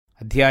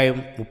അധ്യായം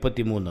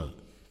 33.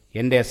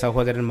 എൻ്റെ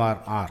സഹോദരന്മാർ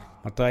ആർ.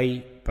 മത്തായി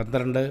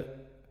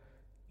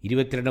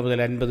 12:22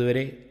 മുതൽ 50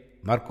 വരെ,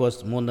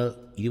 മാർക്കോസ്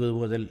 3:20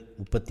 മുതൽ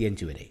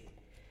 35 വരെ.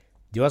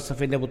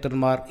 ജോസഫിൻ്റെ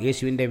പുത്രന്മാർ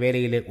യേശുവിൻ്റെ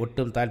വേലയിൽ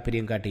ഒട്ടും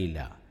താൽപ്പര്യം കാട്ടിയില്ല.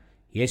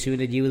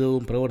 യേശുവിൻ്റെ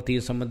ജീവിതവും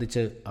പ്രവൃത്തിയും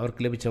സംബന്ധിച്ച്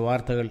അവർക്ക് ലഭിച്ച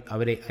വാർത്തകൾ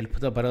അവരെ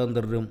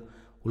അത്ഭുതപരതന്ത്രരും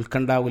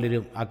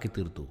ഉത്കണ്ഠാകുലരും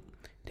ആക്കിത്തീർത്തു.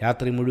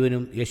 രാത്രി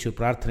മുഴുവനും യേശു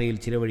പ്രാർത്ഥനയിൽ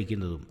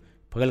ചിലവഴിക്കുന്നതും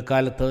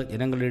പകൽക്കാലത്ത്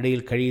ജനങ്ങളുടെ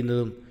ഇടയിൽ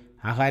കഴിയുന്നതും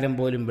ആഹാരം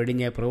പോലും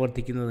വെടിഞ്ഞ്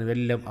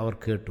പ്രവർത്തിക്കുന്നതുമെല്ലാം അവർ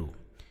കേട്ടു.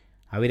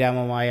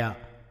 അവിരാമമായ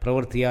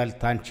പ്രവൃത്തിയാൽ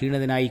താൻ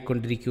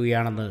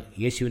ക്ഷീണിതനായിക്കൊണ്ടിരിക്കുകയാണെന്ന്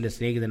യേശുവിൻ്റെ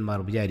സ്നേഹിതന്മാർ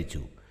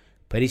വിചാരിച്ചു.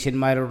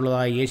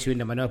 പരീശന്മാരോടുള്ളതായ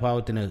യേശുവിൻ്റെ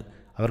മനോഭാവത്തിന്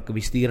അവർക്ക്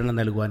വിശദീകരണം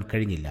നൽകുവാൻ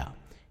കഴിഞ്ഞില്ല.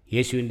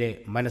 യേശുവിൻ്റെ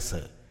മനസ്സ്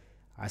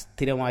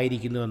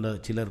അസ്ഥിരമായിരിക്കുന്നുവെന്ന്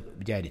ചിലർ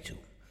വിചാരിച്ചു.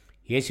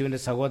 യേശുവിൻ്റെ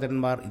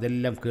സഹോദരന്മാർ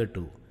ഇതെല്ലാം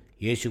കേട്ടു.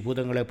 യേശു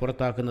ഭൂതങ്ങളെ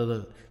പുറത്താക്കുന്നത്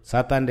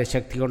സാത്താൻ്റെ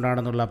ശക്തി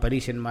കൊണ്ടാണെന്നുള്ള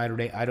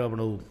പരീശന്മാരുടെ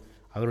ആരോപണവും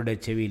അവരുടെ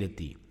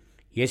ചെവിയിലെത്തി.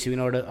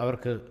 യേശുവിനോട്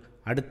അവർക്ക്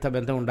അടുത്ത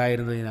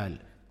ബന്ധമുണ്ടായിരുന്നതിനാൽ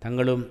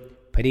തങ്ങളും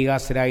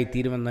പരിഹാസരായി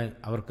തീരുമെന്ന്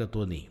അവർക്ക്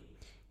തോന്നി.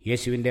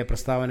 യേശുവിൻ്റെ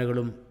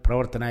പ്രസ്താവനകളും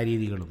പ്രവർത്തന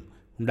രീതികളും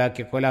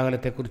ഉണ്ടാക്കിയ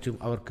കോലാഹലത്തെക്കുറിച്ചും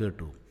അവർ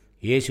കേട്ടു.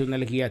 യേശു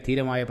നൽകിയ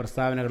ധീരമായ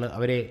പ്രസ്താവനകൾ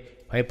അവരെ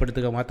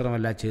ഭയപ്പെടുത്തുക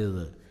മാത്രമല്ല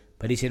ചെയ്തത്,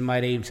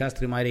 പരീശന്മാരെയും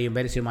ശാസ്ത്രിമാരെയും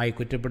പരസ്യമായി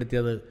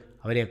കുറ്റപ്പെടുത്തിയത്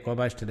അവരെ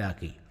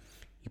കോപാഷ്ഠരാക്കി.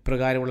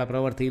 ഇപ്രകാരമുള്ള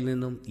പ്രവൃത്തിയിൽ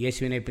നിന്നും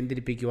യേശുവിനെ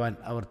പിന്തിരിപ്പിക്കുവാൻ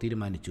അവർ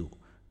തീരുമാനിച്ചു.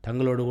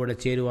 തങ്ങളോടുകൂടെ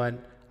ചേരുവാൻ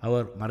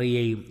അവർ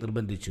മറിയയെയും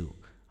നിർബന്ധിച്ചു.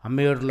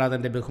 അമ്മയോടുള്ള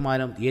തൻ്റെ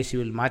ബഹുമാനം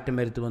യേശുവിൽ മാറ്റം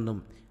വരുത്തുമെന്നും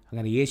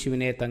അങ്ങനെ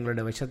യേശുവിനെ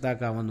തങ്ങളുടെ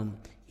വശത്താക്കാമെന്നും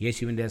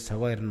യേശുവിൻ്റെ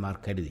സഹോദരന്മാർ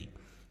കരുതി.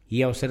 ഈ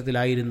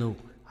അവസരത്തിലായിരുന്നു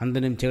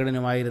അന്ധനും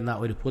ചെകിടനുമായിരുന്ന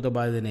ഒരു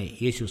ഭൂതബാധിതനെ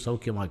യേശു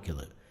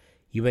സൗഖ്യമാക്കിയത്.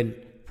 ഇവൻ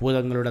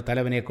ഭൂതങ്ങളുടെ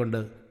തലവനെ കൊണ്ട്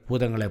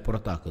ഭൂതങ്ങളെ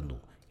പുറത്താക്കുന്നു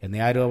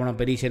എന്ന ആരോപണം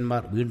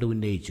പരീശന്മാർ വീണ്ടും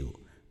ഉന്നയിച്ചു.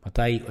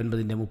 മത്തായി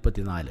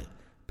 9:34.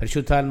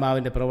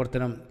 പരിശുദ്ധാത്മാവിൻ്റെ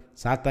പ്രവർത്തനം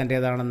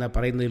സാത്താൻ്റേതാണെന്ന്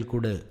പറയുന്നതിൽ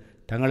കൂടെ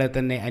തങ്ങളെ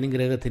തന്നെ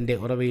അനുഗ്രഹത്തിൻ്റെ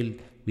ഉറവയിൽ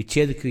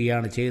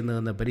വിച്ഛേദിക്കുകയാണ്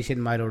ചെയ്യുന്നതെന്ന്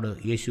പരീശന്മാരോട്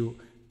യേശു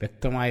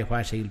വ്യക്തമായ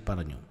ഭാഷയിൽ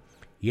പറഞ്ഞു.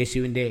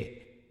 യേശുവിൻ്റെ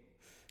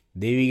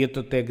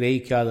ദൈവികത്വത്തെ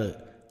ഗ്രഹിക്കാതെ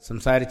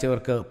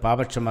സംസാരിച്ചവർക്ക്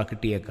പാപക്ഷമ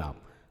കിട്ടിയേക്കാം.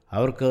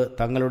 അവർക്ക്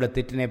തങ്ങളുടെ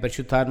തെറ്റിനെ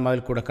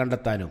പരിശുദ്ധാത്മാവിൽ കൂടെ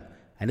കണ്ടെത്താനും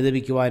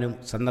അനുദപിക്കുവാനും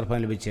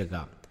സന്ദർഭം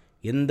ലഭിച്ചേക്കാം.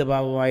 എന്ത്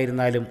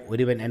പാപമായിരുന്നാലും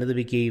ഒരുവൻ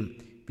അനുദപിക്കുകയും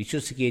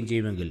വിശ്വസിക്കുകയും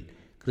ചെയ്യുമെങ്കിൽ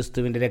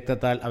ക്രിസ്തുവിൻ്റെ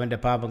രക്തത്താൽ അവൻ്റെ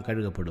പാപം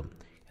കഴുകപ്പെടും.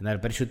 എന്നാൽ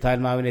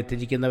പരിശുദ്ധാത്മാവിനെ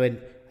ത്യജിക്കുന്നവൻ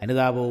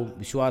അനുതാപവും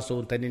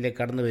വിശ്വാസവും തന്നിലേക്ക്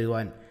കടന്നു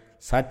വരുവാൻ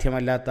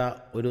സാധ്യമല്ലാത്ത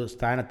ഒരു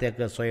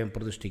സ്ഥാനത്തേക്ക് സ്വയം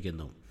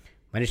പ്രതിഷ്ഠിക്കുന്നു.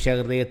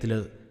 മനുഷ്യഹൃദയത്തിൽ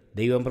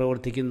ദൈവം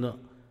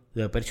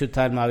പ്രവർത്തിക്കുന്നത്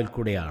പരിശുദ്ധാത്മാവിൽ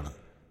കൂടെയാണ്.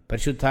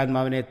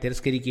 പരിശുദ്ധാത്മാവിനെ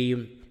തിരസ്കരിക്കുകയും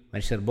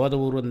മനുഷ്യർ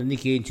ബോധപൂർവ്വം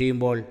നിന്ദിക്കുകയും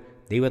ചെയ്യുമ്പോൾ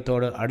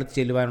ദൈവത്തോട് അടുത്തു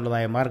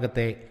ചെല്ലുവാനുള്ളതായ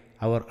മാർഗത്തെ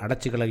അവർ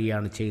അടച്ചു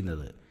കളയുകയാണ്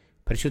ചെയ്യുന്നത്.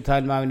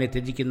 പരിശുദ്ധാത്മാവിനെ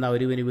ത്യജിക്കുന്ന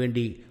ഒരുവന്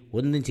വേണ്ടി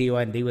ഒന്നും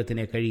ചെയ്യുവാൻ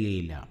ദൈവത്തിന്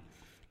കഴിയുകയില്ല.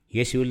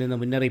 യേശുവിൽ നിന്ന്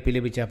മുന്നറിയിപ്പ്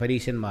ലഭിച്ച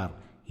പരീശന്മാർ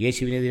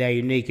യേശുവിനെതിരായി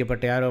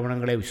ഉന്നയിക്കപ്പെട്ട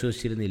ആരോപണങ്ങളെ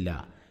വിശ്വസിച്ചിരുന്നില്ല.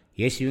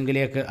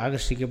 യേശുവിങ്കിലേക്ക്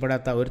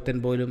ആകർഷിക്കപ്പെടാത്ത ഒരുത്തൻ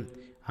പോലും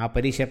ആ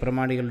പരീശ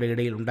പ്രമാണികളുടെ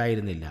ഇടയിൽ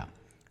ഉണ്ടായിരുന്നില്ല.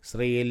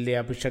 ഇസ്രായേലിലെ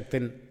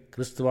അഭിഷക്തൻ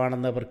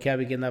ക്രിസ്തുവാണെന്ന്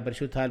പ്രഖ്യാപിക്കുന്ന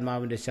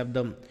പരിശുദ്ധാത്മാവിൻ്റെ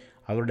ശബ്ദം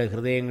അവരുടെ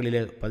ഹൃദയങ്ങളിൽ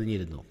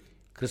പതിഞ്ഞിരുന്നു.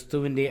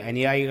 ക്രിസ്തുവിൻ്റെ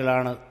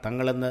അനുയായികളാണ്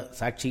തങ്ങളെന്ന്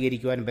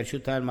സാക്ഷീകരിക്കുവാൻ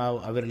പരിശുദ്ധാത്മാവ്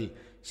അവരിൽ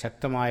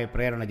ശക്തമായ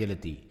പ്രേരണ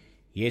ചെലുത്തി.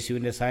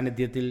 യേശുവിൻ്റെ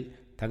സാന്നിധ്യത്തിൽ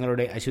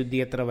തങ്ങളുടെ അശുദ്ധി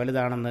എത്ര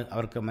വലുതാണെന്ന്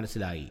അവർക്ക്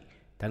മനസ്സിലായി.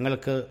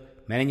 തങ്ങൾക്ക്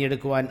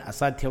മെനഞ്ഞെടുക്കുവാൻ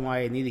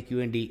അസാധ്യമായ നീതിക്ക്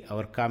വേണ്ടി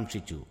അവർ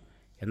കാംക്ഷിച്ചു.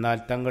 എന്നാൽ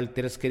തങ്ങൾ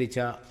തിരസ്കരിച്ച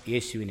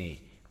യേശുവിനെ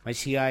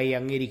മശിഹായി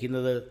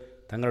അംഗീകരിക്കുന്നത്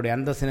തങ്ങളുടെ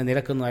അന്തസ്സിന്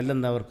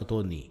നിരക്കുന്നതല്ലെന്ന് അവർക്ക്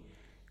തോന്നി.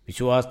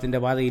 വിശ്വാസത്തിൻ്റെ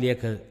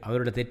പാതയിലേക്ക്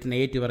അവരുടെ തെറ്റിനെ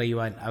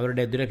ഏറ്റുപറയുവാൻ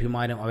അവരുടെ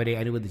ദുരഭിമാനം അവരെ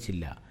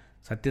അനുവദിച്ചില്ല.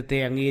 സത്യത്തെ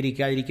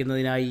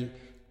അംഗീകരിക്കാതിരിക്കുന്നതിനായി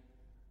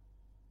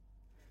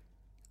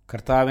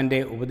കർത്താവിൻ്റെ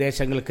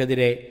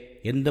ഉപദേശങ്ങൾക്കെതിരെ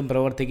എന്തും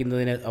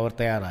പ്രവർത്തിക്കുന്നതിന് അവർ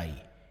തയ്യാറായി.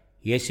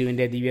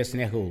 യേശുവിൻ്റെ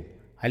ദിവ്യസ്നേഹവും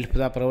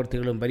അത്ഭുത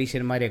പ്രവൃത്തികളും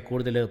പരീശന്മാരെ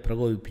കൂടുതൽ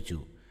പ്രകോപിപ്പിച്ചു.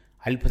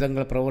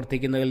 അത്ഭുതങ്ങൾ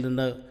പ്രവർത്തിക്കുന്നതിൽ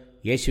നിന്ന്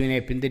യേശുവിനെ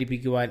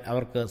പിന്തിരിപ്പിക്കുവാൻ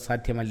അവർക്ക്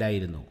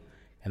സാധ്യമല്ലായിരുന്നു.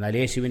 എന്നാൽ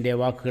യേശുവിൻ്റെ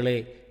വാക്കുകളെ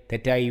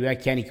തെറ്റായി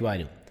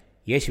വ്യാഖ്യാനിക്കുവാനും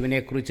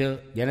യേശുവിനെക്കുറിച്ച്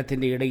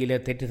ജനത്തിൻ്റെ ഇടയിൽ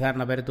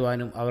തെറ്റിദ്ധാരണ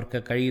പരത്തുവാനും അവർക്ക്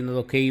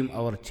കഴിയുന്നതൊക്കെയും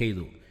അവർ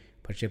ചെയ്തു.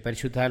 പക്ഷേ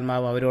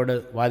പരിശുദ്ധാത്മാവ് അവരോട്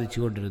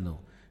വാദിച്ചുകൊണ്ടിരുന്നു.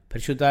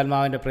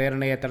 പരിശുദ്ധാത്മാവിൻ്റെ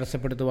പ്രേരണയെ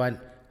തടസ്സപ്പെടുത്തുവാൻ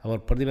അവർ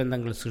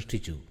പ്രതിബന്ധങ്ങൾ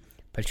സൃഷ്ടിച്ചു.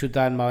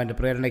 പരിശുദ്ധാത്മാവിൻ്റെ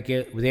പ്രേരണയ്ക്ക്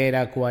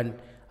വിധേയരാക്കുവാൻ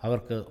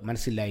അവർക്ക്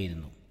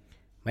മനസ്സില്ലായിരുന്നു.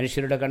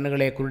 മനുഷ്യരുടെ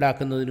കണ്ണുകളെ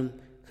കുരുടാക്കുന്നതിനും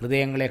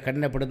ഹൃദയങ്ങളെ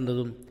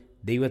കഠിനപ്പെടുത്തുന്നതും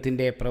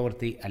ദൈവത്തിൻ്റെ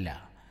പ്രവൃത്തി അല്ല.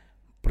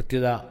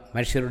 പ്രത്യുത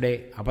മനുഷ്യരുടെ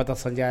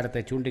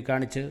അബദ്ധസഞ്ചാരത്തെ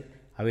ചൂണ്ടിക്കാണിച്ച്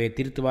അവയെ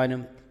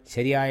തിരുത്തുവാനും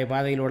ശരിയായ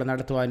പാതയിലൂടെ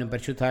നടത്തുവാനും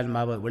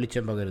പരിശുദ്ധാത്മാവ്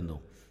വെളിച്ചം പകരുന്നു.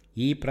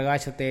 ഈ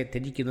പ്രകാശത്തെ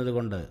ത്യജിക്കുന്നത്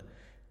കൊണ്ട്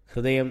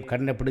ഹൃദയം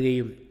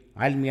കഠിനപ്പെടുകയും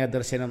ആത്മീയ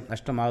ദർശനം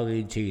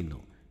നഷ്ടമാവുകയും ചെയ്യുന്നു.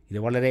 ഇത്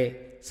വളരെ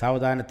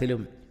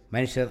സാവധാനത്തിലും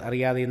മനുഷ്യർ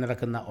അറിയാതെയും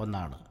നടക്കുന്ന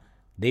ഒന്നാണ്.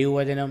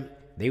 ദൈവവചനം,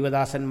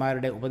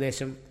 ദൈവദാസന്മാരുടെ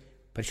ഉപദേശം,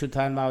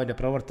 പരിശുദ്ധാത്മാവിൻ്റെ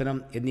പ്രവർത്തനം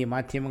എന്നീ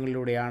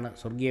മാധ്യമങ്ങളിലൂടെയാണ്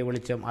സ്വർഗീയ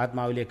വെളിച്ചം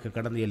ആത്മാവിലേക്ക്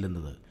കടന്നു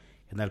ചെല്ലുന്നത്.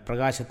 എന്നാൽ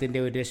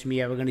പ്രകാശത്തിൻ്റെ ഒരു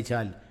രശ്മിയെ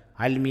അവഗണിച്ചാൽ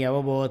ആത്മീയ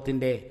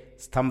അവബോധത്തിൻ്റെ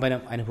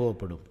സ്തംഭനം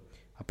അനുഭവപ്പെടും.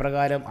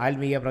 അപ്രകാരം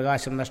ആത്മീയ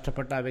പ്രകാശം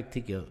നഷ്ടപ്പെട്ട ആ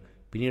വ്യക്തിക്ക്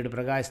പിന്നീട്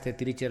പ്രകാശത്തെ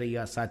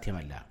തിരിച്ചറിയുക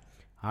സാധ്യമല്ല.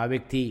 ആ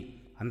വ്യക്തി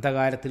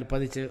അന്ധകാരത്തിൽ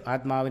പതിച്ച്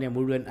ആത്മാവിനെ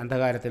മുഴുവൻ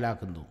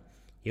അന്ധകാരത്തിലാക്കുന്നു.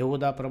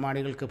 യഹൂദ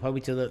പ്രമാണികൾക്ക്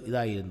ഭവിച്ചത്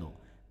ഇതായിരുന്നു.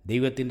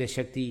 ദൈവത്തിൻ്റെ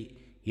ശക്തി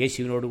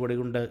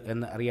യേശുവിനോടുകൂടെയുണ്ട്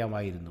എന്ന്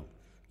അറിയാമായിരുന്നു.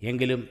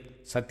 എങ്കിലും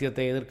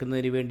സത്യത്തെ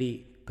എതിർക്കുന്നതിന് വേണ്ടി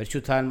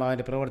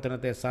പരിശുദ്ധാത്മാവിൻ്റെ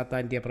പ്രവർത്തനത്തെ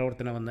സാത്താൻ്റെ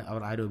പ്രവർത്തനമെന്ന്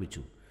അവർ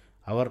ആരോപിച്ചു.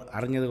 അവർ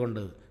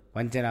അറിഞ്ഞതുകൊണ്ട്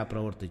വഞ്ചന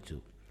പ്രവർത്തിച്ചു.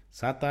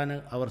 സാത്താന്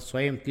അവർ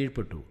സ്വയം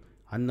കീഴ്പ്പെട്ടു.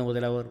 അന്നു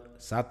മുതൽ അവർ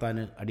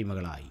സാത്താന്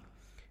അടിമകളായി.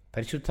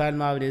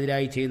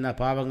 പരിശുദ്ധാത്മാവിനെതിരായി ചെയ്യുന്ന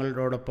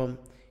പാപങ്ങളോടൊപ്പം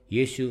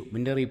യേശു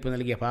മുന്നറിയിപ്പ്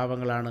നൽകിയ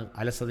പാപങ്ങളാണ്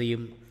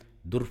അലസതയും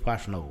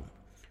ദുർഭാഷണവും.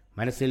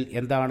 മനസ്സിൽ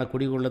എന്താണ്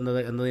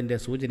കുടികൊള്ളുന്നത് എന്നതിൻ്റെ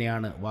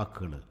സൂചനയാണ്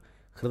വാക്കുകൾ.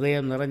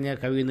 ഹൃദയം നിറഞ്ഞ്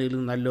കവിയുന്നതിൽ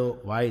നിന്നല്ലോ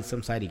വായിൽ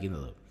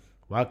സംസാരിക്കുന്നത്.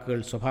 വാക്കുകൾ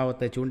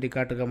സ്വഭാവത്തെ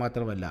ചൂണ്ടിക്കാട്ടുക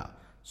മാത്രമല്ല,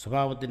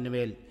 സ്വഭാവത്തിൻ്റെ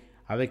മേൽ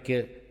അവയ്ക്ക്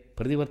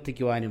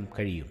പ്രതിവർത്തിക്കുവാനും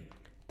കഴിയും.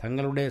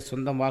 തങ്ങളുടെ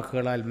സ്വന്തം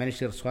വാക്കുകളാൽ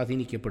മനുഷ്യർ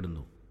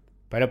സ്വാധീനിക്കപ്പെടുന്നു.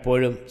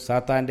 പലപ്പോഴും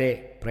സാത്താൻ്റെ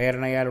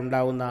പ്രേരണയാൽ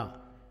ഉണ്ടാകുന്ന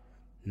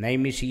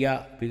നൈമിഷിക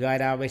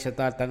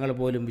വികാരാവേശത്താൽ തങ്ങൾ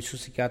പോലും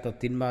വിശ്വസിക്കാത്ത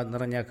തിന്മ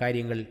നിറഞ്ഞ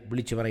കാര്യങ്ങൾ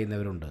വിളിച്ചു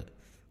പറയുന്നവരുണ്ട്.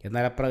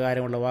 എന്നാൽ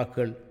അപ്രകാരമുള്ള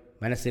വാക്കുകൾ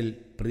മനസ്സിൽ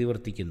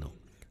പ്രതിവർത്തിക്കുന്നു.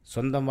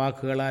 സ്വന്തം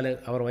വാക്കുകളാൽ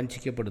അവർ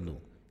വഞ്ചിക്കപ്പെടുന്നു.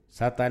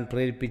 സാത്താൻ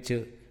പ്രേരിപ്പിച്ച്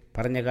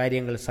പറഞ്ഞ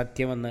കാര്യങ്ങൾ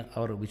സത്യമെന്ന്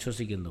അവർ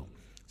വിശ്വസിക്കുന്നു.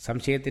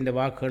 സംശയത്തിൻ്റെ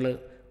വാക്കുകൾ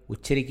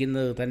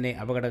ഉച്ചരിക്കുന്നത് തന്നെ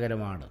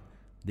അപകടകരമാണ്.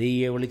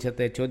 ദൈവീയ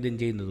വെളിച്ചത്തെ ചോദ്യം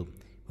ചെയ്യുന്നതും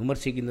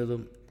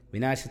വിമർശിക്കുന്നതും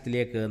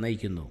വിനാശത്തിലേക്ക്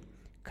നയിക്കുന്നു.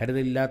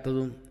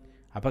 കരുതലില്ലാത്തതും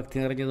അഭക്തി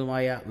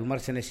നിറഞ്ഞതുമായ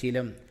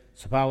വിമർശനശീലം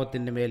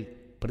സ്വഭാവത്തിൻ്റെ മേൽ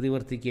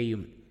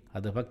പ്രതിവർത്തിക്കുകയും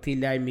അത്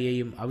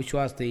ഭക്തിയില്ലായ്മയെയും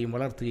അവിശ്വാസത്തെയും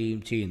വളർത്തുകയും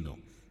ചെയ്യുന്നു.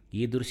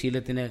 ഈ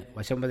ദുർശീലത്തിന്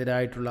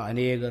വശംവദരായിട്ടുള്ള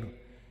അനേകർ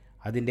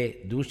അതിൻ്റെ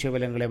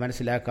ദൂഷ്യഫലങ്ങളെ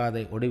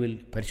മനസ്സിലാക്കാതെ ഒടുവിൽ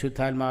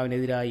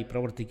പരിശുദ്ധാത്മാവിനെതിരായി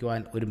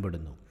പ്രവർത്തിക്കുവാൻ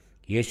ഒരുമ്പെടുന്നു.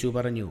 യേശു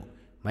പറഞ്ഞു,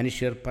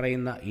 മനുഷ്യർ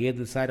പറയുന്ന ഏത്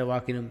നിസ്സാര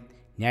വാക്കിനും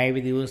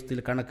ന്യായവിധി ദിവസത്തിൽ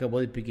കണക്ക്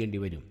ബോധിപ്പിക്കേണ്ടി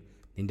വരും.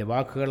 നിൻ്റെ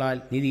വാക്കുകളാൽ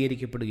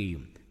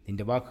നീതീകരിക്കപ്പെടുകയും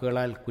നിൻ്റെ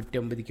വാക്കുകളാൽ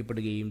കുറ്റം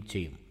വിധിക്കപ്പെടുകയും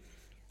ചെയ്യും.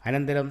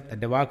 അനന്തരം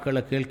തൻ്റെ വാക്കുകൾ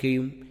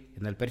കേൾക്കുകയും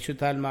എന്നാൽ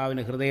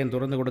പരിശുദ്ധാത്മാവിന് ഹൃദയം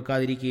തുറന്നു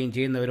കൊടുക്കാതിരിക്കുകയും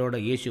ചെയ്യുന്നവരോട്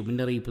യേശു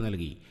മുന്നറിയിപ്പ്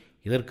നൽകി.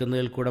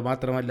 എതിർക്കുന്നതിൽ കൂടെ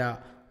മാത്രമല്ല,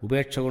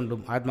 ഉപേക്ഷ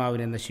കൊണ്ടും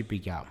ആത്മാവിനെ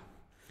നശിപ്പിക്കാം.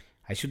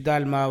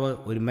 അശുദ്ധാത്മാവ്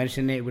ഒരു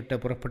മനുഷ്യനെ വിട്ട്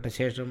പുറപ്പെട്ട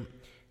ശേഷം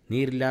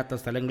നീരില്ലാത്ത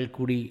സ്ഥലങ്ങളിൽ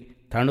കൂടി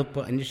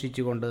തണുപ്പ്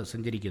അന്വേഷിച്ചുകൊണ്ട്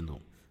സഞ്ചരിക്കുന്നു.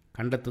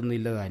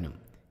 കണ്ടെത്തുന്നില്ലതാനും.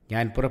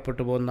 ഞാൻ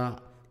പുറപ്പെട്ടു പോന്ന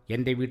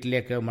എൻ്റെ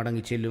വീട്ടിലേക്ക്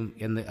മടങ്ങിച്ചെല്ലും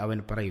എന്ന് അവൻ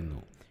പറയുന്നു.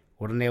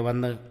 ഉടനെ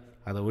വന്ന്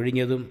അത്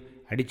ഒഴിഞ്ഞതും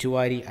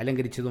അടിച്ചുവാരി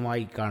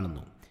അലങ്കരിച്ചതുമായി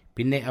കാണുന്നു.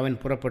 പിന്നെ അവൻ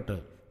പുറപ്പെട്ട്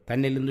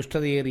തന്നിലും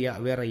ദുഷ്ടതയേറിയ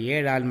വേറെ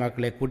 7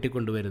 ആത്മാക്കളെ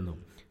കൂട്ടിക്കൊണ്ടുവരുന്നു.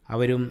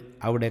 അവരും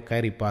അവിടെ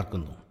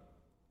കയറിപ്പാർക്കുന്നു.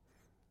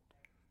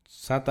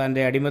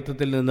 സാത്താൻ്റെ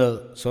അടിമത്തത്തിൽ നിന്ന്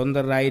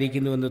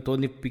സ്വതന്ത്രരായിരിക്കുന്നുവെന്ന്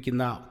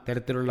തോന്നിപ്പിക്കുന്ന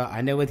തരത്തിലുള്ള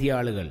അനവധി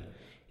ആളുകൾ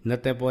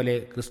ഇന്നത്തെ പോലെ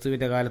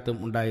ക്രിസ്തുവിൻ്റെ കാലത്തും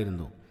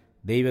ഉണ്ടായിരുന്നു.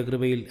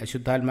 ദൈവകൃപയിൽ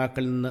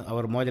അശുദ്ധാത്മാക്കളിൽ നിന്ന്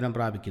അവർ മോചനം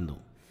പ്രാപിക്കുന്നു.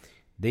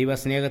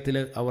 ദൈവസ്നേഹത്തിൽ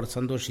അവർ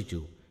സന്തോഷിച്ചു.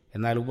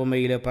 എന്നാൽ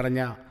ഉപമയിൽ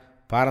പറഞ്ഞ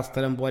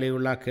പാറസ്ഥലം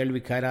പോലെയുള്ള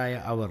കേൾവിക്കാരായ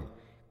അവർ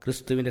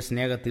ക്രിസ്തുവിൻ്റെ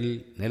സ്നേഹത്തിൽ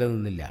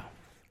നിലനിന്നില്ല.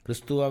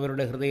 ക്രിസ്തു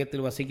അവരുടെ ഹൃദയത്തിൽ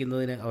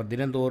വസിക്കുന്നതിന് അവർ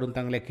ദിനംതോറും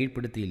തങ്ങളെ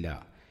കീഴ്പ്പെടുത്തിയില്ല.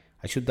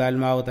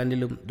 അശുദ്ധാത്മാവ്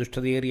തന്നിലും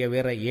ദുഷ്ടതയേറിയ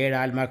വേറെ 7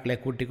 ആത്മാക്കളെ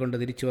കൂട്ടിക്കൊണ്ട്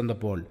തിരിച്ചു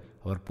വന്നപ്പോൾ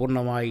അവർ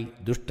പൂർണ്ണമായി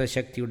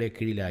ദുഷ്ടശക്തിയുടെ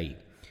കീഴിലായി.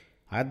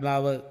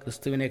 ആത്മാവ്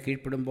ക്രിസ്തുവിനെ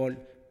കീഴ്പ്പെടുമ്പോൾ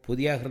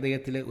പുതിയ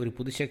ഹൃദയത്തിൽ ഒരു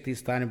പുതുശക്തി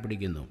സ്ഥാനം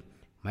പിടിക്കുന്നു.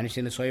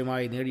 മനുഷ്യന്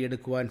സ്വയമായി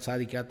നേടിയെടുക്കുവാൻ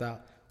സാധിക്കാത്ത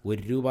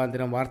ഒരു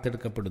രൂപാന്തരം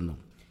വാർത്തെടുക്കപ്പെടുന്നു.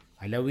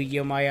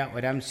 അലൗകികമായ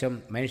ഒരംശം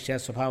മനുഷ്യ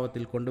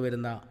സ്വഭാവത്തിൽ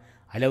കൊണ്ടുവരുന്ന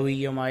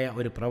അലൗകികമായ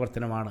ഒരു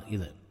പ്രവർത്തനമാണ്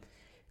ഇത്.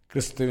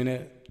 ക്രിസ്തുവിന്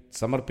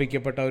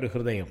സമർപ്പിക്കപ്പെട്ട ഒരു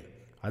ഹൃദയം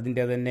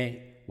അതിൻ്റെ തന്നെ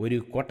ഒരു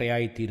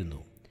കോട്ടയായിത്തീരുന്നു.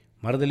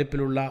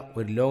 മറുതലിപ്പിലുള്ള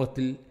ഒരു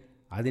ലോകത്തിൽ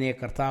അതിനെ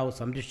കർത്താവ്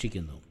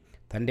സംരക്ഷിക്കുന്നു.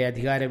 തൻ്റെ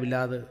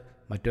അധികാരമില്ലാതെ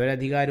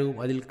മറ്റൊരധികാരവും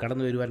അതിൽ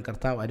കടന്നു വരുവാൻ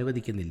കർത്താവ്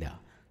അനുവദിക്കുന്നില്ല.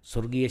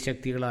 സ്വർഗീയ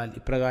ശക്തികളാൽ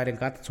ഇപ്രകാരം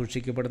കാത്തു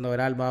സൂക്ഷിക്കപ്പെടുന്ന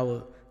ഒരാത്മാവ്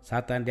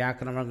സാത്താൻ്റെ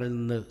ആക്രമണങ്ങളിൽ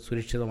നിന്ന്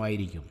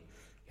സുരക്ഷിതമായിരിക്കും.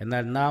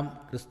 എന്നാൽ നാം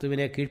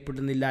ക്രിസ്തുവിനെ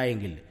കീഴ്പ്പെടുന്നില്ല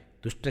എങ്കിൽ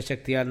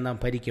ദുഷ്ടശക്തിയാൽ നാം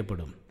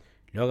ഭരിക്കപ്പെടും.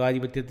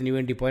 ലോകാധിപത്യത്തിന്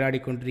വേണ്ടി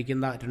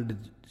പോരാടിക്കൊണ്ടിരിക്കുന്ന 2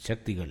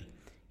 ശക്തികൾ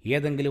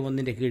ഏതെങ്കിലും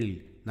ഒന്നിൻ്റെ കീഴിൽ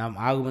നാം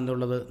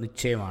ആകുമെന്നുള്ളത്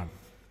നിശ്ചയമാണ്.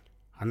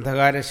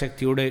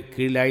 അന്ധകാരശക്തിയുടെ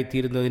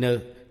കീഴിലായിത്തീരുന്നതിന്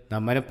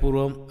നാം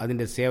മനഃപൂർവ്വം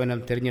അതിൻ്റെ സേവനം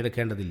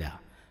തിരഞ്ഞെടുക്കേണ്ടതില്ല.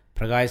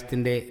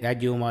 പ്രകാശത്തിൻ്റെ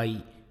രാജ്യവുമായി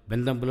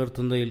ബന്ധം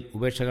പുലർത്തുന്നതിൽ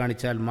ഉപേക്ഷ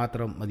കാണിച്ചാൽ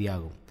മാത്രം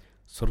മതിയാകും.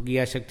 സ്വർഗീയ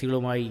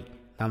ശക്തികളുമായി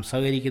നാം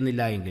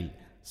സഹകരിക്കുന്നില്ല എങ്കിൽ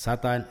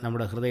സാത്താൻ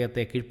നമ്മുടെ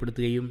ഹൃദയത്തെ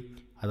കീഴ്പ്പെടുത്തുകയും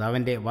അത്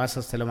അവൻ്റെ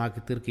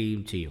വാസസ്ഥലമാക്കി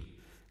തീർക്കുകയും ചെയ്യും.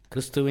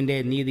 ക്രിസ്തുവിൻ്റെ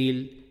നീതിയിൽ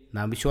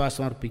നാം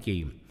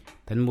വിശ്വാസമർപ്പിക്കുകയും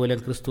തന്മൂലം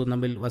ക്രിസ്തു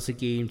നമ്മിൽ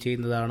വസിക്കുകയും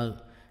ചെയ്യുന്നതാണ്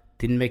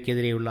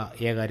തിന്മയ്ക്കെതിരെയുള്ള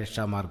ഏക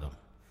രക്ഷാമാർഗം.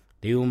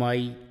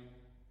 ദൈവവുമായി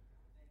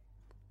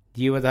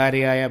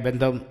ജീവധാരയായ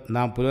ബന്ധം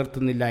നാം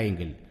പുലർത്തുന്നില്ല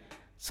എങ്കിൽ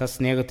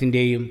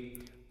സസ്നേഹത്തിൻ്റെയും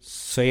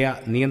സ്വയ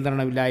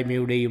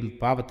നിയന്ത്രണമില്ലായ്മയുടെയും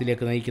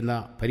പാപത്തിലേക്ക് നയിക്കുന്ന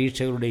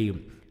പരീക്ഷകളുടെയും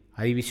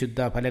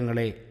അതിവിശുദ്ധ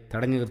ഫലങ്ങളെ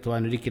തടഞ്ഞു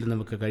നിർത്തുവാൻ ഒരിക്കലും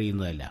നമുക്ക്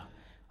കഴിയുന്നതല്ല.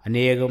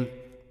 അനേകം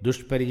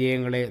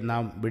ദുഷ്പരിചയങ്ങളെ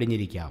നാം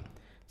വെടിഞ്ഞിരിക്കാം.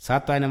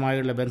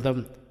 സാത്താനുമായുള്ള ബന്ധം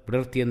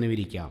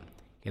പുലർത്തിയെന്നുമിരിക്കാം.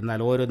 എന്നാൽ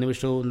ഓരോ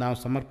നിമിഷവും നാം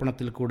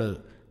സമർപ്പണത്തിൽ കൂടെ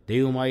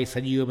ദൈവവുമായി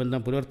സജീവ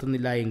ബന്ധം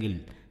പുലർത്തുന്നില്ല എങ്കിൽ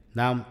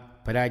നാം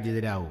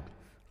പരാജിതരാകും.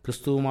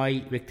 ക്രിസ്തുവുമായി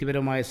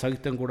വ്യക്തിപരമായ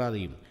സഹിത്വം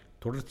കൂടാതെയും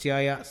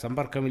തുടർച്ചയായ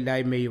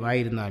സമ്പർക്കമില്ലായ്മയും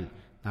ആയിരുന്നാൽ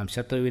നാം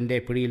ശത്രുവിൻ്റെ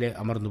പിടിയിൽ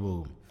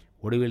അമർന്നുപോകും.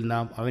 ഒടുവിൽ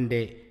നാം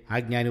അവൻ്റെ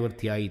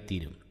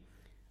ആജ്ഞാനുവർത്തിയായിത്തീരും.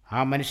 ആ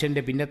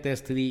മനുഷ്യൻ്റെ പിന്നത്തെ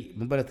സ്ഥിതി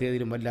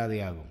മുമ്പലത്തേതിലും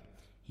വല്ലാതെയാകും.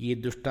 ഈ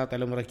ദുഷ്ട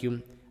തലമുറയ്ക്കും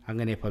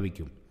അങ്ങനെ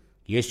ഭവിക്കും.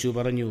 യേശു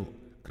പറഞ്ഞു,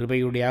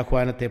 കൃപയുടെ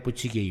ആഹ്വാനത്തെ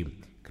പുച്ഛിക്കുകയും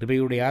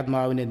കൃപയുടെ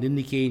ആത്മാവിനെ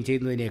നിന്ദിക്കുകയും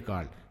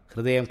ചെയ്യുന്നതിനേക്കാൾ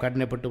ഹൃദയം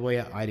കഠിനപ്പെട്ടുപോയ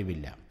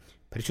ആരുമില്ല.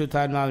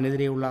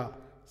 പരിശുദ്ധാത്മാവിനെതിരെയുള്ള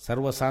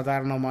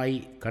സർവ്വസാധാരണമായി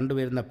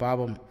കണ്ടുവരുന്ന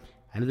പാപം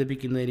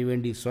അനുദപിക്കുന്നതിന്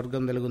വേണ്ടി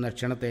സ്വർഗം നൽകുന്ന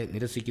ക്ഷണത്തെ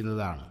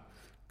നിരസിക്കുന്നതാണ്.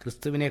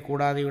 ക്രിസ്തുവിനെ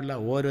കൂടാതെയുള്ള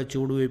ഓരോ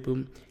ചുവടുവയ്പും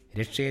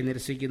രക്ഷയെ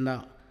നിരസിക്കുന്ന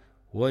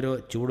ഓരോ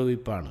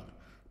ചുവടുവയ്പ്പാണ്.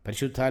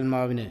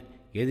 പരിശുദ്ധാത്മാവിന്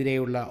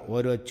എതിരെയുള്ള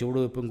ഓരോ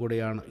ചുവടുവയ്പ്പും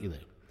കൂടെയാണ് ഇത്.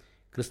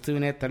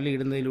 ക്രിസ്തുവിനെ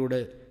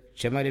തള്ളിയിടുന്നതിലൂടെ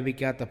ക്ഷമ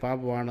ലഭിക്കാത്ത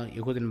പാപമാണ്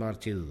യഹൂദന്മാർ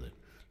ചെയ്തത്.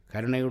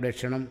 കരുണയുടെ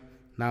ക്ഷണം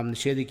നാം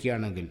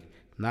നിഷേധിക്കുകയാണെങ്കിൽ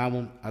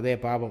നാമും അതേ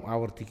പാപം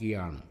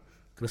ആവർത്തിക്കുകയാണ്.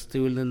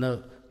 ക്രിസ്തുവിൽ നിന്ന്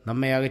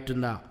നമ്മെ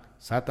അകറ്റുന്ന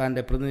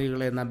സാത്താൻ്റെ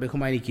പ്രതിനിധികളെ നാം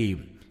ബഹുമാനിക്കുകയും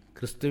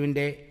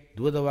ക്രിസ്തുവിൻ്റെ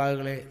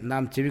ദൂതവാകുകളെ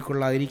നാം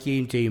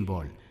ചെവിക്കൊള്ളാതിരിക്കുകയും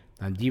ചെയ്യുമ്പോൾ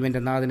നാം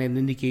ജീവൻ്റെ നാഥനെ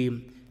നിന്ദിക്കുകയും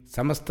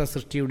സമസ്ത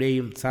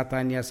സൃഷ്ടിയുടെയും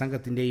സാത്താന്യ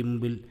സംഘത്തിൻ്റെയും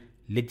മുമ്പിൽ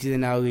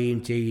ലജ്ജിതനാവുകയും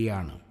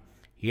ചെയ്യുകയാണ്.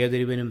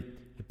 ഏതൊരുവനും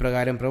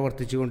ഇപ്രകാരം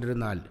പ്രവർത്തിച്ചു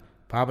കൊണ്ടിരുന്നാൽ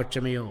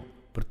പാപക്ഷമയോ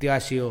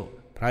പ്രത്യാശയോ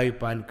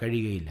പ്രാപിപ്പാൻ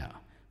കഴിയുകയില്ല.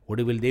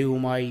 ഒടുവിൽ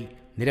ദൈവവുമായി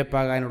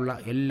നിരപ്പാകാനുള്ള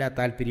എല്ലാ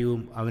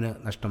താല്പര്യവും അവന്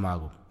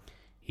നഷ്ടമാകും.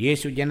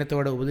 യേശു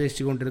ജനത്തോട്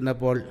ഉപദേശിച്ചു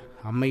കൊണ്ടിരുന്നപ്പോൾ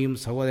അമ്മയും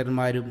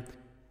സഹോദരന്മാരും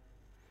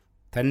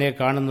തന്നെ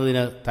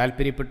കാണുന്നതിന്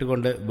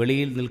താല്പര്യപ്പെട്ടുകൊണ്ട്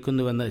വെളിയിൽ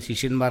നിൽക്കുന്നുവെന്ന്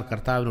ശിഷ്യന്മാർ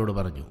കർത്താവിനോട്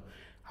പറഞ്ഞു.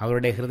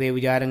 അവരുടെ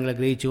ഹൃദയവിചാരങ്ങളെ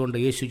ഗ്രഹിച്ചുകൊണ്ട്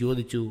യേശു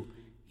ചോദിച്ചു,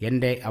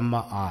 എൻ്റെ അമ്മ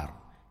ആർ?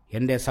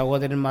 എൻ്റെ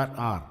സഹോദരന്മാർ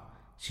ആർ?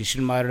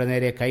 ശിഷ്യന്മാരുടെ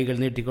നേരെ കൈകൾ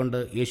നീട്ടിക്കൊണ്ട്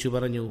യേശു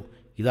പറഞ്ഞു,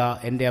 ഇതാ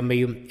എൻ്റെ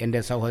അമ്മയും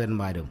എൻ്റെ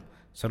സഹോദരന്മാരും.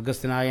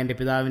 സ്വർഗസ്ഥനായ എൻ്റെ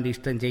പിതാവിൻ്റെ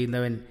ഇഷ്ടം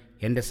ചെയ്യുന്നവൻ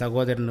എൻ്റെ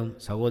സഹോദരനും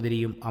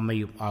സഹോദരിയും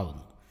അമ്മയും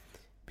ആകുന്നു.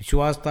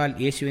 വിശ്വാസത്താൽ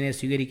യേശുവിനെ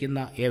സ്വീകരിക്കുന്ന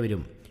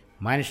ഏവരും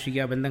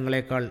മാനുഷിക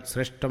ബന്ധങ്ങളെക്കാൾ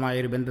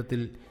ശ്രേഷ്ഠമായൊരു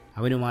ബന്ധത്തിൽ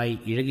അവനുമായി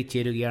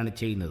ഇഴകിച്ചേരുകയാണ്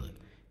ചെയ്യുന്നത്.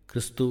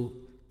 ക്രിസ്തു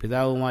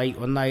പിതാവുമായി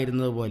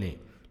ഒന്നായിരുന്നതുപോലെ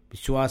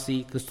വിശ്വാസി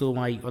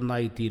ക്രിസ്തുവുമായി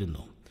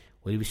ഒന്നായിത്തീരുന്നു.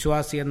 ഒരു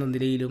വിശ്വാസി എന്ന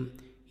നിലയിലും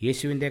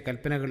യേശുവിൻ്റെ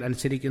കൽപ്പനകൾ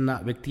അനുസരിക്കുന്ന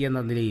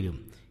വ്യക്തിയെന്ന നിലയിലും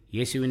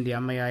യേശുവിൻ്റെ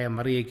അമ്മയായ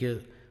മറിയയ്ക്ക്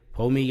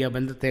ഭൗമിക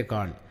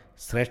ബന്ധത്തേക്കാൾ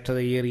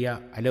ശ്രേഷ്ഠതയേറിയ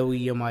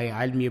അലൗകികമായ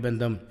ആത്മീയ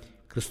ബന്ധം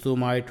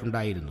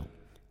ക്രിസ്തുവുമായിട്ടുണ്ടായിരുന്നു.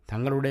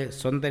 തങ്ങളുടെ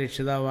സ്വന്തം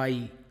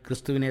രക്ഷിതാവായി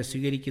ക്രിസ്തുവിനെ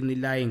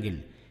സ്വീകരിക്കുന്നില്ല എങ്കിൽ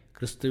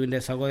ക്രിസ്തുവിൻ്റെ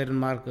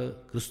സഹോദരന്മാർക്ക്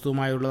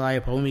ക്രിസ്തുവുമായുള്ളതായ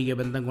ഭൗമിക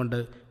ബന്ധം കൊണ്ട്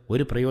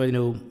ഒരു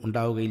പ്രയോജനവും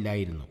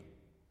ഉണ്ടാവുകയില്ലായിരുന്നു.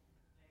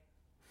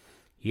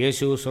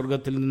 യേശു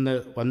സ്വർഗത്തിൽ നിന്ന്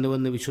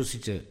വന്നുവെന്ന്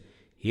വിശ്വസിച്ച്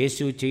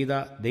യേശു ചെയ്ത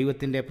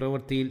ദൈവത്തിൻ്റെ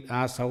പ്രവൃത്തിയിൽ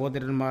ആ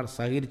സഹോദരന്മാർ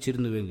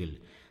സഹകരിച്ചിരുന്നുവെങ്കിൽ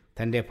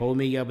തൻ്റെ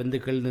ഭൗമിക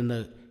ബന്ധുക്കളിൽ നിന്ന്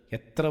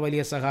എത്ര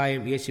വലിയ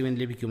സഹായം യേശുവിന്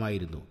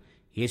ലഭിക്കുമായിരുന്നു.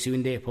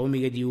 യേശുവിൻ്റെ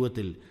ഭൗമിക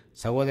ജീവിതത്തിൽ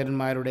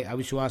സഹോദരന്മാരുടെ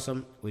അവിശ്വാസം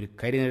ഒരു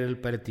കരിനിഴൽ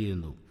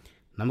പരത്തിയിരുന്നു.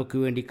 നമുക്ക്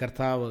വേണ്ടി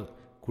കർത്താവ്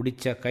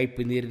കുടിച്ച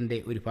കയ്പ് നീരിൻ്റെ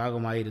ഒരു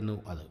ഭാഗമായിരുന്നു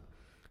അത്.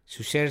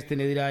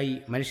 സുശേഷത്തിനെതിരായി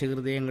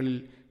മനുഷ്യഹൃദയങ്ങളിൽ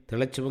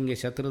തിളച്ചുപൊങ്ങിയ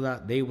ശത്രുത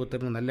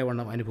ദൈവപുത്രന്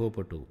നല്ലവണ്ണം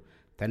അനുഭവപ്പെട്ടു.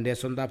 തൻ്റെ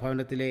സ്വന്തം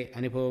ഭവനത്തിലെ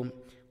അനുഭവം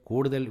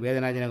കൂടുതൽ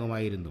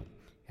വേദനാജനകമായിരുന്നു.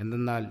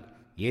 എന്തെന്നാൽ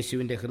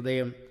യേശുവിൻ്റെ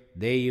ഹൃദയം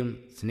ദയയും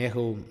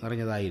സ്നേഹവും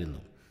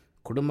നിറഞ്ഞതായിരുന്നു.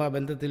 കുടുംബ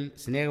ബന്ധത്തിൽ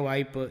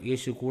സ്നേഹവായ്പ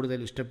യേശു കൂടുതൽ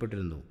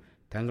ഇഷ്ടപ്പെട്ടിരുന്നു.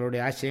 തങ്ങളുടെ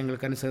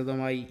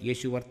ആശയങ്ങൾക്കനുസൃതമായി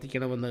യേശു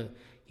വർത്തിക്കണമെന്ന്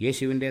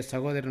യേശുവിൻ്റെ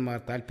സഹോദരന്മാർ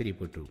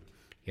താൽപ്പര്യപ്പെട്ടു.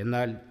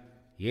 എന്നാൽ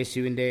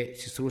യേശുവിൻ്റെ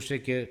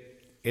ശുശ്രൂഷയ്ക്ക്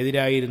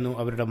എതിരായിരുന്നു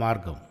അവരുടെ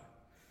മാർഗം.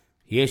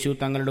 യേശു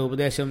തങ്ങളുടെ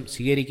ഉപദേശം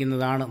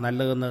സ്വീകരിക്കുന്നതാണ്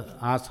നല്ലതെന്ന്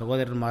ആ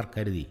സഹോദരന്മാർ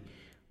കരുതി.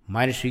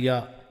 മാനുഷിക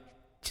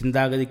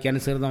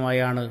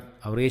ചിന്താഗതിക്കനുസൃതമായാണ്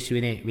അവർ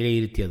യേശുവിനെ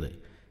വിലയിരുത്തിയത്.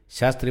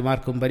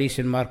 ശാസ്ത്രിമാർക്കും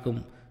പരീശന്മാർക്കും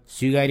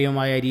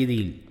സ്വീകാര്യമായ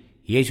രീതിയിൽ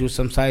യേശു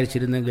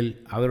സംസാരിച്ചിരുന്നെങ്കിൽ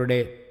അവരുടെ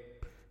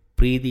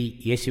പ്രീതി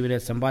യേശുവിനെ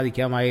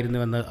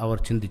സമ്പാദിക്കാമായിരുന്നുവെന്ന് അവർ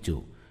ചിന്തിച്ചു.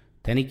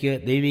 തനിക്ക്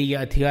ദൈവിക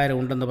അധികാരം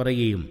ഉണ്ടെന്ന്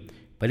പറയുകയും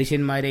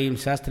പരീശന്മാരെയും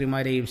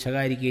ശാസ്ത്രിമാരെയും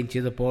ശകാരിക്കുകയും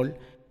ചെയ്തപ്പോൾ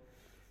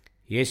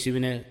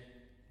യേശുവിന്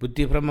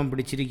ബുദ്ധിഭ്രമം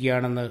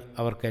പിടിച്ചിരിക്കുകയാണെന്ന്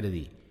അവർ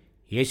കരുതി.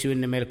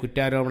 യേശുവിൻ്റെ മേൽ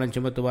കുറ്റാരോപണം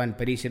ചുമത്തുവാൻ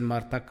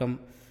പരീശന്മാർ തക്കം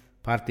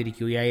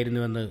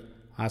പാർത്തിരിക്കുകയായിരുന്നുവെന്ന്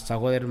ആ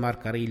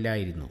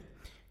സഹോദരന്മാർക്കറിയില്ലായിരുന്നു.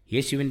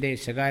 യേശുവിൻ്റെ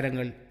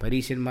ശകാരങ്ങൾ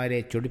പരീശന്മാരെ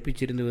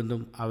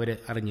ചൊടിപ്പിച്ചിരുന്നുവെന്നും അവർ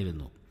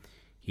അറിഞ്ഞിരുന്നു.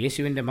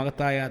 യേശുവിൻ്റെ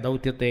മഹത്തായ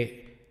ദൗത്യത്തെ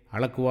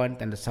അളക്കുവാൻ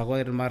തൻ്റെ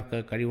സഹോദരന്മാർക്ക്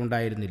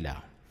കഴിവുണ്ടായിരുന്നില്ല.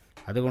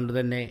 അതുകൊണ്ട്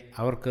തന്നെ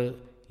അവർക്ക്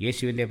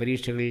യേശുവിൻ്റെ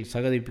പരീക്ഷകളിൽ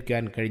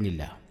സഹകരിപ്പിക്കാൻ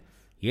കഴിഞ്ഞില്ല.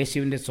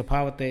 യേശുവിൻ്റെ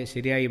സ്വഭാവത്തെ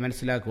ശരിയായി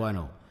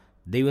മനസ്സിലാക്കുവാനോ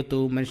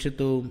ദൈവത്വവും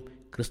മനുഷ്യത്വവും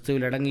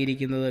ക്രിസ്തുവിൽ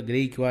അടങ്ങിയിരിക്കുന്നത്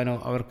ഗ്രഹിക്കുവാനോ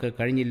അവർക്ക്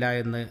കഴിഞ്ഞില്ല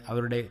എന്ന്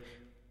അവരുടെ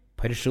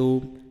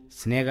പരുഷവും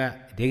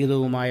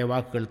സ്നേഹരഹിതവുമായ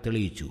വാക്കുകൾ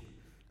തെളിയിച്ചു.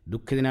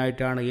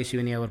 ദുഃഖിതനായിട്ടാണ്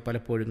യേശുവിനെ അവർ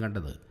പലപ്പോഴും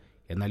കണ്ടത്.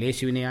 എന്നാൽ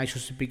യേശുവിനെ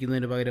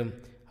ആശ്വസിപ്പിക്കുന്നതിന് പകരം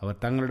അവർ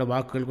തങ്ങളുടെ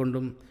വാക്കുകൾ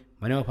കൊണ്ടും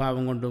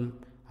മനോഭാവം കൊണ്ടും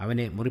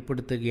അവനെ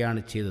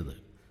മുറിപ്പെടുത്തുകയാണ് ചെയ്തത്.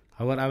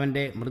 അവർ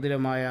അവൻ്റെ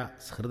മൃദുലമായ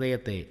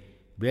ഹൃദയത്തെ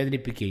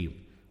വേദനിപ്പിക്കുകയും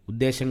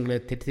ഉദ്ദേശങ്ങളെ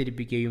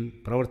തെറ്റിദ്ധരിപ്പിക്കുകയും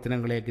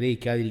പ്രവർത്തനങ്ങളെ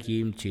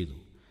ഗ്രഹിക്കാതിരിക്കുകയും ചെയ്തു.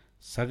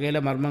 സകല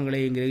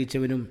മർമ്മങ്ങളെയും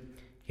ഗ്രഹിച്ചവനും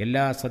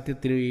എല്ലാ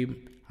സത്യത്തിനെയും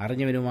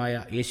അറിഞ്ഞവനുമായ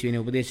യേശുവിനെ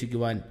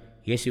ഉപദേശിക്കുവാൻ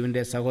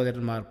യേശുവിൻ്റെ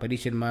സഹോദരന്മാർ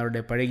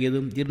പരീശന്മാരുടെ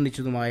പഴകിയതും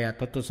ജീർണിച്ചതുമായ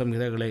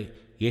തത്വസംഹിതകളെ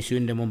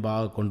യേശുവിൻ്റെ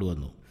മുമ്പാകെ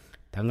കൊണ്ടുവന്നു.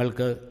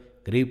 തങ്ങൾക്ക്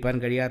ഗ്രഹിപ്പാൻ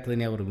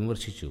കഴിയാത്തതിനെ അവർ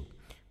വിമർശിച്ചു.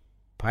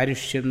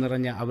 പാരുഷ്യം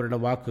നിറഞ്ഞ അവരുടെ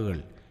വാക്കുകൾ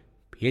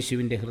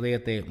യേശുവിൻ്റെ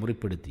ഹൃദയത്തെ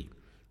മുറിപ്പെടുത്തി.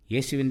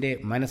 യേശുവിൻ്റെ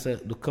മനസ്സ്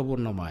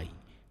ദുഃഖപൂർണമായി.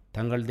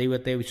 തങ്ങൾ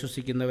ദൈവത്തെ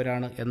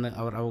വിശ്വസിക്കുന്നവരാണ് എന്ന്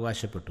അവർ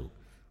അവകാശപ്പെട്ടു.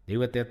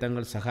 ദൈവത്തെ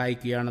തങ്ങൾ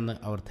സഹായിക്കുകയാണെന്ന്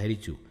അവർ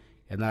ധരിച്ചു.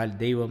 എന്നാൽ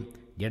ദൈവം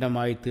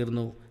ജഡമായി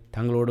തീർന്നു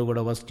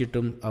തങ്ങളോടുകൂടെ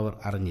വസിച്ചിട്ടും അവർ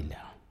അറിഞ്ഞില്ല.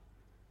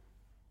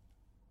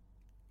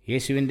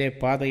 യേശുവിൻ്റെ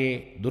പാതയെ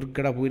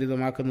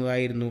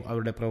ദുർഘടപൂരിതമാക്കുന്നതായിരുന്നു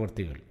അവരുടെ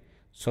പ്രവൃത്തികൾ.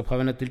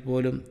 സ്വഭവനത്തിൽ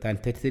പോലും താൻ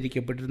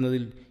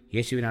തെറ്റിദ്ധരിക്കപ്പെട്ടിരുന്നതിൽ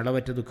യേശുവിന്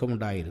അളവറ്റ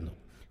ദുഃഖമുണ്ടായിരുന്നു.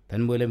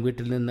 തന്മൂലം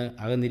വീട്ടിൽ നിന്ന്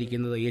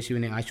അകന്നിരിക്കുന്നത്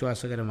യേശുവിന്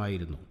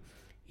ആശ്വാസകരമായിരുന്നു.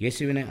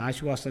 യേശുവിന്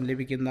ആശ്വാസം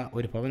ലഭിക്കുന്ന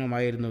ഒരു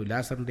ഭവനമായിരുന്നു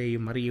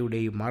ലാസറിൻ്റെയും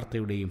മറിയയുടെയും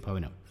മാർത്തയുടെയും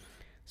ഭവനം.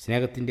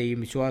 സ്നേഹത്തിൻ്റെയും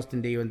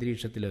വിശ്വാസത്തിൻ്റെയും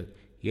അന്തരീക്ഷത്തിൽ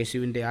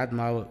യേശുവിൻ്റെ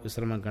ആത്മാവ്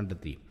വിശ്രമം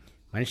കണ്ടെത്തി.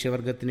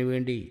 മനുഷ്യവർഗത്തിനു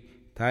വേണ്ടി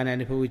താൻ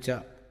അനുഭവിച്ച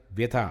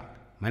വ്യഥ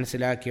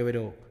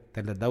മനസ്സിലാക്കിയവരോ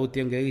തൻ്റെ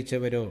ദൗത്യം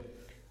ഗ്രഹിച്ചവരോ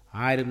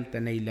ആരും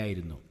തന്നെ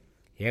ഇല്ലായിരുന്നു.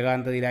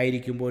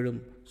 ഏകാന്തതയിലായിരിക്കുമ്പോഴും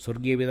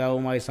സ്വർഗീയ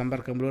പിതാവുമായി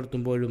സമ്പർക്കം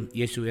പുലർത്തുമ്പോഴും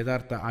യേശു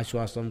യഥാർത്ഥ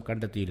ആശ്വാസം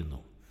കണ്ടെത്തിയിരുന്നു.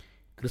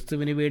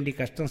 ക്രിസ്തുവിന് വേണ്ടി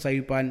കഷ്ടം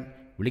സഹിപ്പാൻ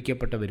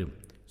വിളിക്കപ്പെട്ടവരും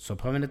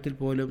സ്വഭവനത്തിൽ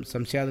പോലും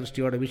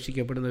സംശയദൃഷ്ടിയോടെ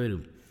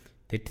വീക്ഷിക്കപ്പെടുന്നവരും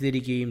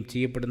തെറ്റിദ്ധരിക്കുകയും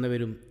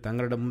ചെയ്യപ്പെടുന്നവരും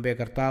തങ്ങളുടെ മുമ്പേ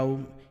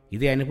കർത്താവും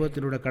ഇതേ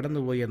അനുഭവത്തിലൂടെ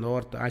കടന്നുപോയി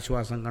എന്നോർത്ത്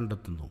ആശ്വാസം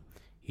കണ്ടെത്തുന്നു.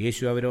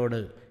 യേശു അവരോട്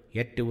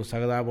ഏറ്റവും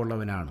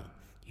സഹതാപമുള്ളവനാണ്.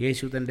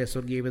 യേശു തൻ്റെ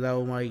സ്വർഗീയ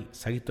പിതാവുമായി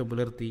സഹിത്വം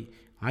പുലർത്തി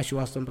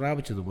ആശ്വാസം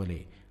പ്രാപിച്ചതുപോലെ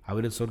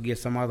അവരും സ്വർഗീയ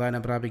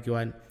സമാധാനം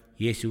പ്രാപിക്കുവാൻ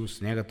യേശു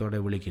സ്നേഹത്തോടെ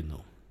വിളിക്കുന്നു.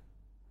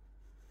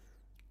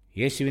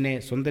 യേശുവിനെ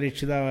സ്വന്തം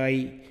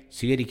രക്ഷിതാവായി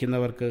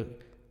സ്വീകരിക്കുന്നവർക്ക്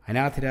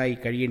അനാഥരായി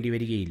കഴിയേണ്ടി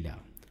വരികയില്ല.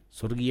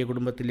 സ്വർഗീയ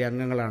കുടുംബത്തിലെ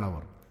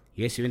അംഗങ്ങളാണവർ.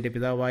 യേശുവിൻ്റെ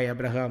പിതാവായ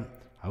അബ്രഹാം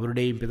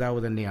അവരുടെയും പിതാവ്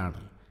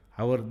തന്നെയാണ്.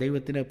 അവർ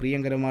ദൈവത്തിന്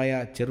പ്രിയങ്കരമായ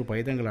ചെറു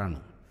പൈതങ്ങളാണ്.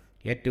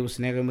 ഏറ്റവും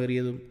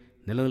സ്നേഹമേറിയതും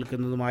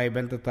നിലനിൽക്കുന്നതുമായ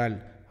ബന്ധത്താൽ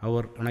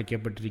അവർ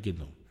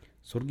അണയ്ക്കപ്പെട്ടിരിക്കുന്നു.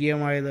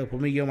 സ്വർഗീയമായത്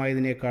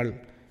ഭൗമികമായതിനേക്കാൾ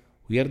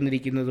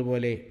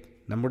ഉയർന്നിരിക്കുന്നതുപോലെ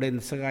നമ്മുടെ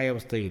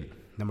നിസ്സഹായാവസ്ഥയിൽ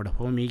നമ്മുടെ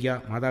ഭൗമിക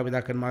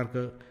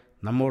മാതാപിതാക്കന്മാർക്ക്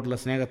നമ്മോടുള്ള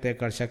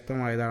സ്നേഹത്തേക്കാൾ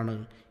ശക്തമായതാണ്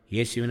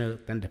യേശുവിന്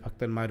തൻ്റെ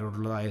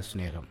ഭക്തന്മാരോടുള്ളതായ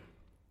സ്നേഹം.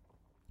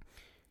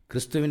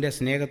 ക്രിസ്തുവിൻ്റെ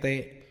സ്നേഹത്തെ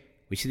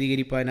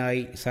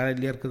വിശദീകരിക്കാനായി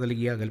ഇസ്രായേല്യർക്ക്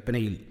നൽകിയ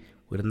കൽപ്പനയിൽ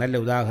ഒരു നല്ല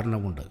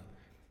ഉദാഹരണമുണ്ട്.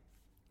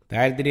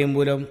 ദാരിദ്ര്യം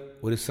മൂലം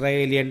ഒരു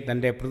ഇസ്രായേലിയൻ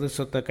തൻ്റെ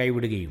പ്രതിസ്വത്ത്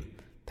കൈവിടുകയും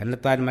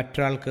തന്നെത്താൻ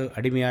മറ്റൊരാൾക്ക്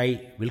അടിമയായി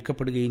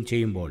വിൽക്കപ്പെടുകയും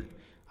ചെയ്യുമ്പോൾ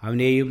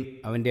അവനെയും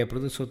അവൻ്റെ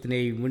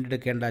പ്രതിസ്വത്തിനെയും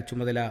വീണ്ടെടുക്കേണ്ട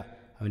ചുമതല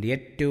അവൻ്റെ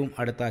ഏറ്റവും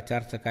അടുത്ത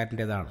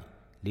ചാർച്ചക്കാരൻ്റേതാണ്.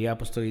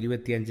 ലിയാപുസ്തകം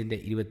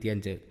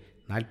 25:25,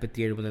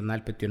 47 മുതൽ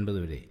 49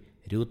 വരെ,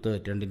 രൂത്ത്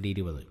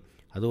 2:20.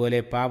 അതുപോലെ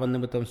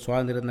പാപനിമിത്തം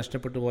സ്വാതന്ത്ര്യം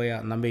നഷ്ടപ്പെട്ടു പോയ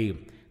നമ്മെയും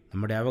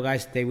നമ്മുടെ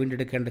അവകാശത്തെ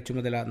വീണ്ടെടുക്കേണ്ട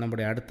ചുമതല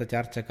നമ്മുടെ അടുത്ത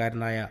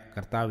ചാർച്ചക്കാരനായ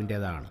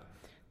കർത്താവിൻ്റേതാണ്.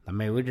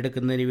 നമ്മെ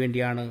വീണ്ടെടുക്കുന്നതിന്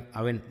വേണ്ടിയാണ്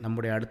അവൻ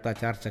നമ്മുടെ അടുത്ത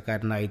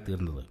ചാർച്ചക്കാരനായി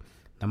തീർന്നത്.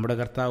 നമ്മുടെ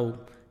കർത്താവും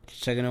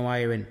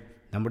രക്ഷകനുമായവൻ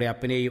നമ്മുടെ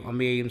അപ്പനെയും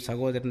അമ്മയെയും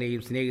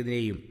സഹോദരനെയും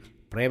സ്നേഹിതനെയും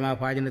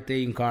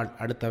പ്രേമഭാജനത്തെയും കാൾ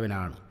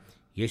അടുത്തവനാണ്.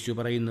 യേശു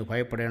പറയുന്നു,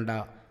 ഭയപ്പെടേണ്ട,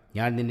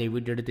 ഞാൻ നിന്നെ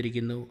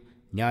വീണ്ടെടുത്തിരിക്കുന്നു,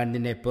 ഞാൻ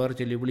നിന്നെ പേർ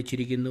ചൊല്ലി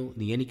വിളിച്ചിരിക്കുന്നു,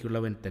 നീ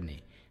എനിക്കുള്ളവൻ തന്നെ,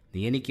 നീ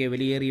എനിക്ക്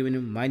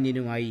വിലയേറിയവനും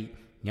മാന്യനുമായി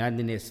ഞാൻ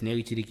നിന്നെ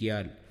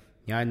സ്നേഹിച്ചിരിക്കയാൽ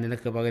ഞാൻ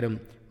നിനക്ക് പകരം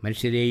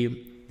മനുഷ്യരെയും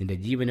നിൻ്റെ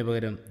ജീവന്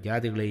പകരം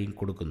ജാതികളെയും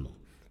കൊടുക്കുന്നു.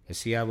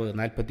 യെശയ്യാവ്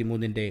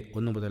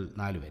 43:1 മുതൽ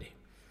 4 വരെ.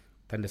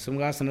 തൻ്റെ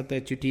സിംഹാസനത്തെ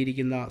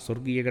ചുറ്റിയിരിക്കുന്ന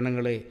സ്വർഗീയ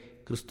ഗണങ്ങളെ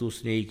ക്രിസ്തു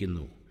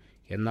സ്നേഹിക്കുന്നു.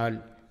 എന്നാൽ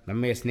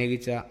നമ്മെ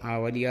സ്നേഹിച്ച ആ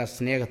വലിയ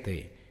സ്നേഹത്തെ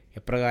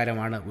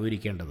എപ്രകാരമാണ്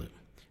വിവരിക്കേണ്ടത്?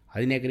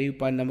 അതിനെ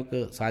ഗ്രഹിപ്പാൻ നമുക്ക്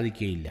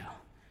സാധിക്കുകയില്ല.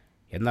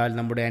 എന്നാൽ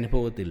നമ്മുടെ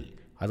അനുഭവത്തിൽ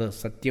അത്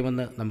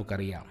സത്യമെന്ന്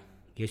നമുക്കറിയാം.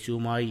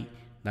 യേശുവുമായി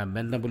നാം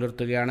ബന്ധം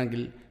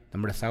പുലർത്തുകയാണെങ്കിൽ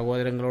നമ്മുടെ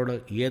സഹോദരങ്ങളോട്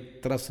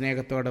എത്ര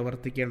സ്നേഹത്തോടെ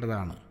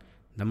വർത്തിക്കേണ്ടതാണ്.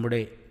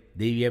 നമ്മുടെ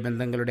ദൈവീയ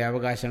ബന്ധങ്ങളുടെ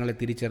അവകാശങ്ങളെ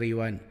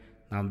തിരിച്ചറിയുവാൻ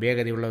നാം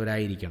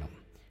വേഗതയുള്ളവരായിരിക്കണം.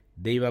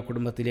 ദൈവ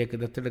കുടുംബത്തിലേക്ക്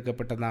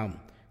ദത്തെടുക്കപ്പെട്ട നാം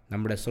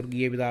നമ്മുടെ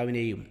സ്വർഗീയ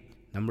പിതാവിനെയും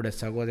നമ്മുടെ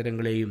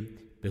സഹോദരങ്ങളെയും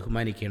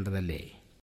ബഹുമാനിക്കേണ്ടതല്ലേ?